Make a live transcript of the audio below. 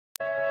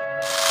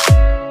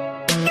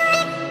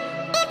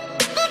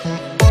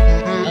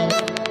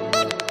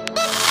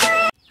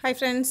Hi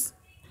friends,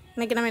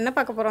 இன்னைக்கு நம்ம என்ன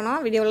பார்க்க போறோம்னா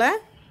வீடியோல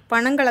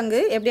பனங்கிழங்கு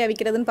எப்படி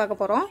அவிக்கிறதுன்னு பார்க்க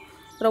போறோம்.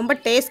 ரொம்ப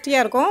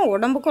டேஸ்டியா இருக்கும்.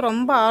 உடம்புக்கு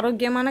ரொம்ப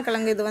ஆரோக்கியமான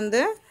கிழங்கு இது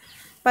வந்து.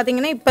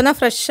 பாத்தீங்கன்னா இப்பதான்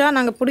ஃப்ரெஷ்ஷா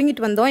நாங்க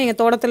புடுங்கிட்டு வந்தோம் எங்க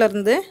தோட்டத்துல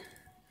இருந்து.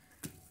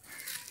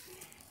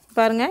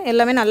 பாருங்க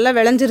எல்லாமே நல்லா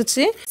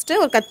விளைஞ்சிருச்சு. ஃபர்ஸ்ட்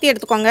ஒரு கத்தி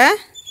எடுத்துக்கோங்க.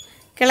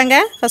 கிழங்க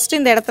ஃபர்ஸ்ட்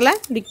இந்த இடத்துல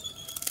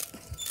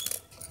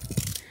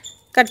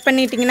கட்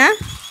பண்ணிட்டீங்கன்னா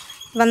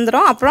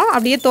வந்துரும். அப்புறம்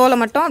அப்படியே தோலை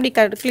மட்டும்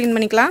அப்படியே க்ளீன்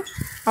பண்ணிக்கலாம்.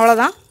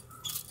 அவ்வளவுதான்.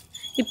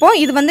 இப்போ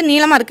இது வந்து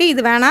நீளமா இருக்கு.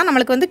 இது வேணாம்.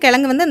 நமக்கு வந்து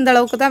கிழங்கு வந்து இந்த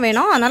அளவுக்கு தான்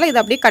வேணும். அதனால இத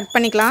அப்படியே கட்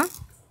பண்ணிக்கலாம்.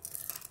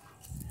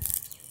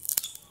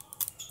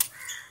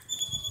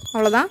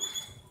 அவ்வளவுதான்.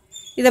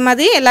 இத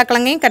மாதிரி எல்லா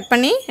கிழங்கையும் கட்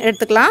பண்ணி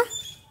எடுத்துக்கலாம்.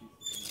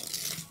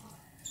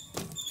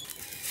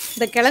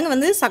 இந்த கிழங்கு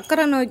வந்து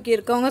சக்கரை நோய்க்கு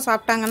இருக்கவங்க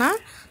சாப்பிட்டாங்கன்னா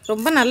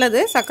ரொம்ப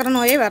நல்லது. சக்கரை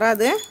நோயே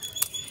வராது.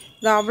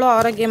 இது அவ்வளோ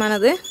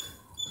ஆரோக்கியமானது.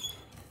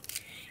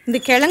 இந்த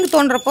கிழங்கு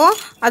தோன்றப்போ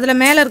அதில்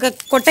மேலே இருக்க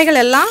கொட்டைகள்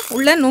எல்லாம்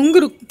உள்ள நொங்கு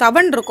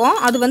தவன் இருக்கும்.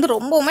 அது வந்து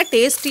ரொம்பவுமே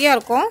டேஸ்டியாக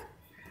இருக்கும்.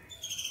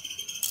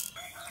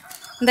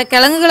 இந்த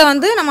கிழங்குகளை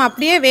வந்து நம்ம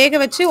அப்படியே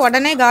வேக வச்சு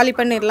உடனே காலி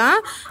பண்ணிடலாம்.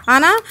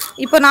 ஆனால்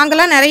இப்போ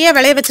நாங்கள்லாம் நிறைய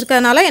விளைய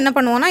வச்சுருக்கிறதுனால என்ன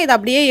பண்ணுவோன்னா இதை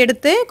அப்படியே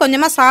எடுத்து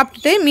கொஞ்சமாக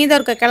சாப்பிட்டுட்டு மீதம்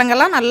இருக்க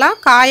கிழங்கெல்லாம் நல்லா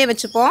காய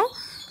வச்சுப்போம்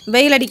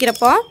வெயில்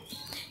அடிக்கிறப்போ.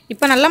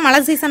 இப்போ நல்லா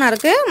மழை சீசனாக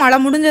இருக்குது. மழை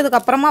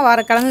முடிஞ்சதுக்கப்புறமா வர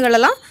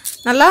கிழங்குகளெல்லாம்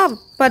நல்லா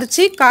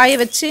பறித்து காய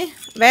வச்சு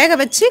வேக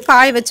வச்சு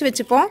காய வச்சு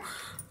வச்சுப்போம்.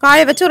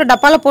 காய வச்சு ஒரு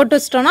டப்பாவில் போட்டு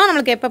வச்சிட்டோம்னா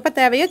நம்மளுக்கு எப்பப்போ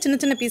தேவையோ சின்ன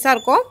சின்ன பீஸாக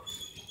இருக்கும்.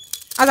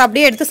 அதை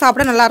அப்படியே எடுத்து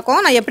சாப்பிட நல்லாயிருக்கும்.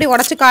 நான் எப்படி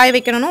உடச்சி காய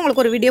வைக்கணும்னு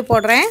உங்களுக்கு ஒரு வீடியோ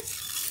போடுறேன்.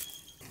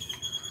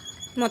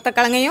 மொத்த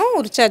கிழங்கையும்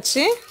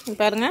உரிச்சாச்சு.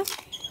 பாருங்கள்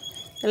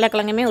எல்லா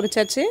கிழங்கையுமே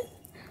உரிச்சாச்சு.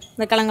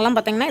 இந்த கிழங்கெல்லாம்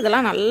பார்த்திங்கன்னா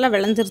இதெல்லாம் நல்லா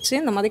விளைஞ்சிருச்சு.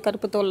 இந்த மாதிரி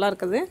கருப்பு தோல்லாம்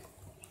இருக்குது.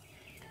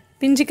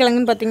 பிஞ்சு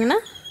கிழங்குன்னு பார்த்திங்கன்னா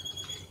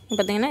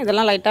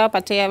இதெல்லாம் லைட்டாக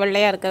பச்சையாக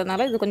வெள்ளையாக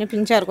இருக்கிறதுனால இது கொஞ்சம்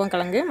பிஞ்சாக இருக்கும்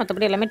கிழங்கு.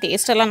 மற்றபடி எல்லாமே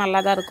டேஸ்ட்டெல்லாம் நல்லா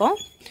தான் இருக்கும்.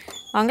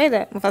 வாங்க இதை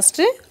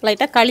ஃபஸ்ட்டு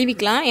லைட்டாக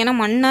கழுவிக்கலாம். ஏன்னா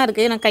மண்ணாக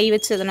இருக்குது. நான் கை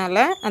வச்சதுனால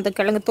அந்த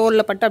கிழங்கு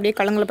தோலில் பட்டு அப்படியே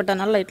கிழங்குல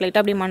பட்டதுனால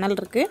லைட்டாக அப்படியே மணல்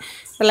இருக்குது.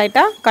 இப்போ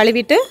லைட்டாக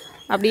கழுவிட்டு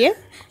அப்படியே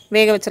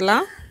வேக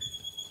வச்சிடலாம்.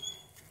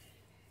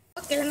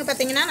 கிழங்கு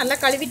பார்த்திங்கன்னா நல்லா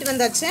கழுவிட்டு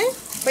வந்தாச்சு.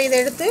 இப்போ இதை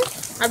எடுத்து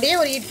அப்படியே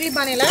ஒரு இட்லி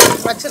பானையில்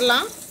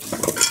வச்சிடலாம்.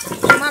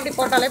 சும்மா அப்படி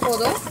போட்டாலே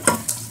போதும்.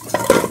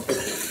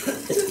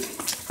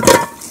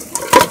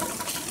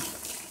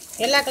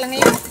 எல்லா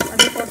கிழங்கையும்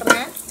அப்படியே போட்டுருங்க.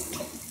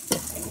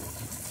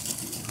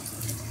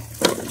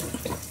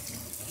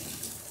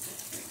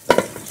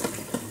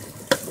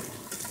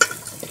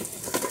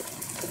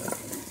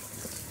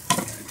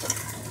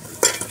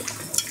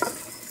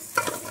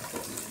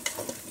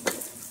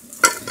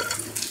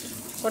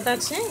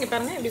 போட்டாச்சு. இங்கே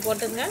பாருங்கள் இப்படி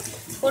போட்டுங்க.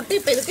 போட்டு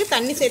இப்போ இதுக்கு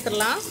தண்ணி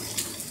சேர்த்துடலாம்.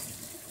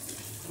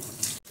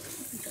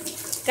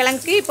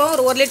 கிழங்குக்கு இப்போ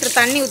ஒரு 1 லிட்டர்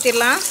தண்ணி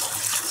ஊற்றிடலாம்.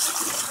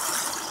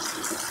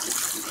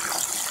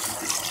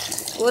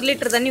 1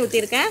 லிட்டர் தண்ணி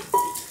ஊற்றிருக்கேன்.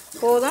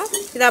 போதும்.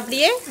 இதை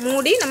அப்படியே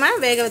மூடி நம்ம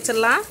வேக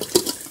வச்சிடலாம்.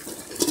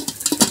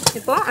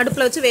 இப்போ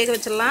அடுப்பில் வச்சு வேக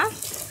வச்சிடலாம்.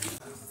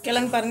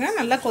 கிழங்கு பாருங்கள்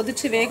நல்லா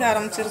கொதித்து வேக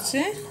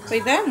ஆரம்பிச்சிருச்சு. இப்போ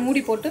இதை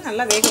மூடி போட்டு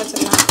நல்லா வேக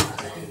வச்சிடலாம்.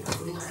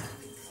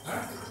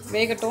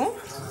 வேகட்டும்.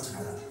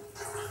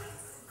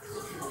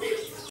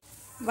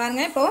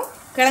 பாருங்க இப்போது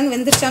கிழங்கு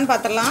வெந்துருச்சான்னு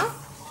பார்த்துடலாம்.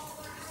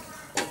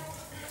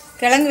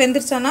 கிழங்கு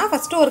வெந்துருச்சான்னா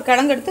ஃபஸ்ட்டு ஒரு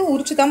கிழங்கு எடுத்து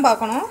உரிச்சு தான்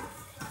பார்க்கணும்.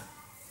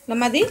 இந்த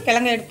மாதிரி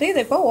கிழங்கு எடுத்து இதை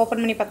இப்போ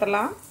ஓப்பன் பண்ணி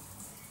பார்த்துடலாம்.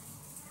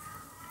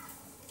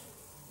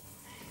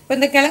 இப்போ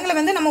இந்த கிழங்குல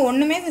வந்து நம்ம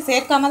ஒன்றுமே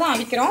சேர்க்காம தான்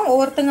அவிக்கிறோம்.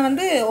 ஒவ்வொருத்தங்க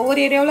வந்து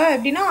ஒவ்வொரு ஏரியாவில்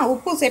எப்படின்னா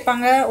உப்பு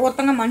சேர்ப்பாங்க,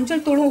 ஒருத்தங்க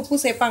மஞ்சள் தூளும் உப்பு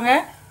சேர்ப்பாங்க.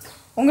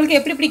 உங்களுக்கு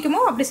எப்படி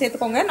பிடிக்குமோ அப்படி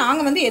சேர்த்துக்கோங்க.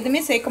 நாங்கள் வந்து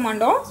எதுவுமே சேர்க்க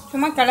மாட்டோம்.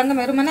 சும்மா கிழங்கு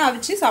வெறுமனே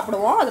அவிச்சு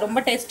சாப்பிடுவோம். அது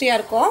ரொம்ப டேஸ்டியாக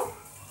இருக்கும்.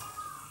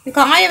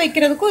 காய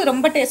வைக்கிறதுக்கும் இது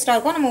ரொம்ப டேஸ்ட்டாக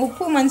இருக்கும். நம்ம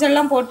உப்பு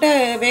மஞ்சள்லாம் போட்டு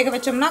வேக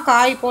வச்சோம்னா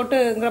காய்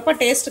போட்டுங்கிறப்ப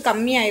டேஸ்ட்டு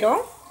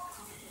கம்மியாயிரும்.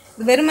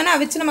 வெறுமனே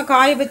அவிச்சு நம்ம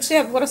காய வச்சு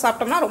அப்புறம்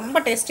சாப்பிட்டோம்னா ரொம்ப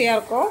டேஸ்டியாக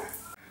இருக்கும்.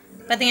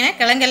 பார்த்திங்கன்னா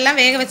கிழங்கெல்லாம்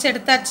வேக வச்சு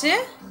எடுத்தாச்சு.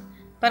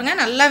 பாருங்கள்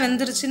நல்லா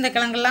வெந்துருச்சு. இந்த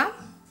கிழங்கெல்லாம்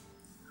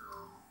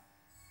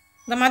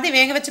இந்த மாதிரி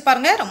வேக வச்சு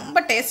பாருங்கள்.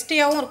 ரொம்ப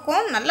டேஸ்டியாகவும்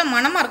இருக்கும். நல்ல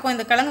மணமாக இருக்கும்.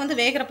 இந்த கிழங்கு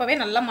வந்து வேகிறப்பவே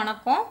நல்லா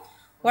மணக்கும்.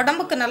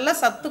 உடம்புக்கு நல்ல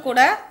சத்து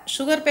கூட.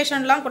 சுகர்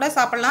பேஷண்ட்லாம் கூட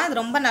சாப்பிட்லாம். இது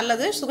ரொம்ப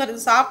நல்லது. சுகர்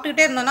இது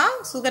சாப்பிட்டுக்கிட்டே இருந்தோன்னா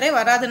சுகரே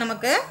வராது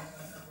நமக்கு.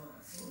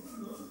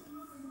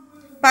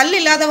 பல்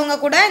இல்லாதவங்க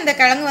கூட இந்த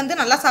கிழங்கு வந்து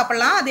நல்லா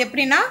சாப்பிட்லாம். அது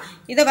எப்படின்னா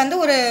இதை வந்து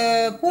ஒரு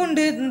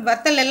பூண்டு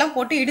வத்தல் எல்லாம்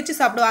போட்டு இடித்து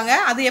சாப்பிடுவாங்க.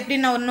 அது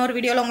எப்படின்னு நான் இன்னொரு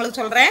வீடியோவில்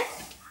உங்களுக்கு சொல்கிறேன்.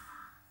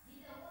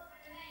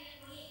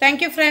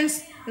 Thank you friends.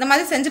 இந்த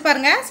மாதிரி செஞ்சு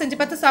பாருங்கள். செஞ்சு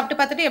பார்த்து சாப்பிட்டு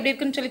பார்த்துட்டு எப்படி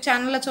இருக்குன்னு சொல்லி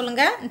சேனலில்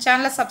சொல்லுங்கள்.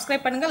 சேனலை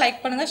சப்ஸ்கிரைப் பண்ணுங்கள், லைக்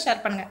பண்ணுங்கள்,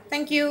 ஷேர் பண்ணுங்கள்.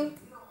 தேங்க்யூ.